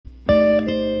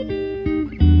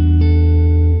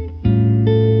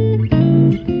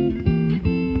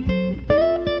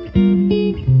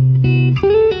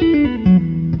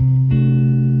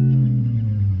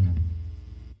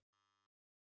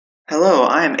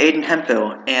Aiden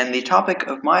Hemphill, and the topic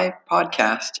of my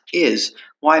podcast is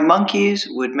why monkeys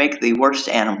would make the worst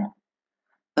animal.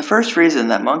 The first reason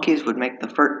that monkeys would make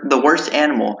the worst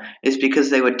animal is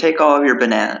because they would take all of your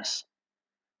bananas.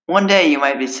 One day you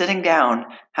might be sitting down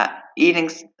eating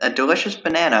a delicious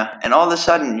banana, and all of a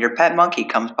sudden your pet monkey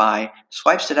comes by,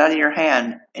 swipes it out of your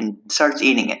hand, and starts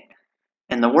eating it.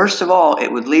 And the worst of all,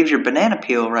 it would leave your banana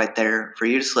peel right there for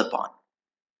you to slip on.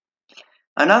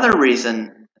 Another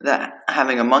reason that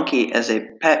having a monkey as a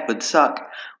pet would suck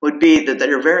would be that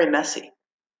they're very messy.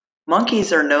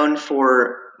 Monkeys are known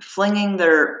for flinging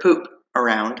their poop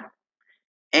around,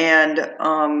 and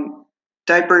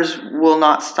diapers will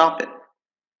not stop it.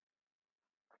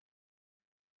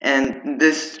 And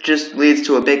this just leads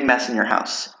to a big mess in your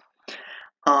house.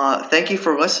 Thank you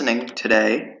for listening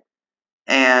today,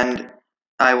 and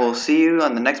I will see you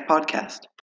on the next podcast.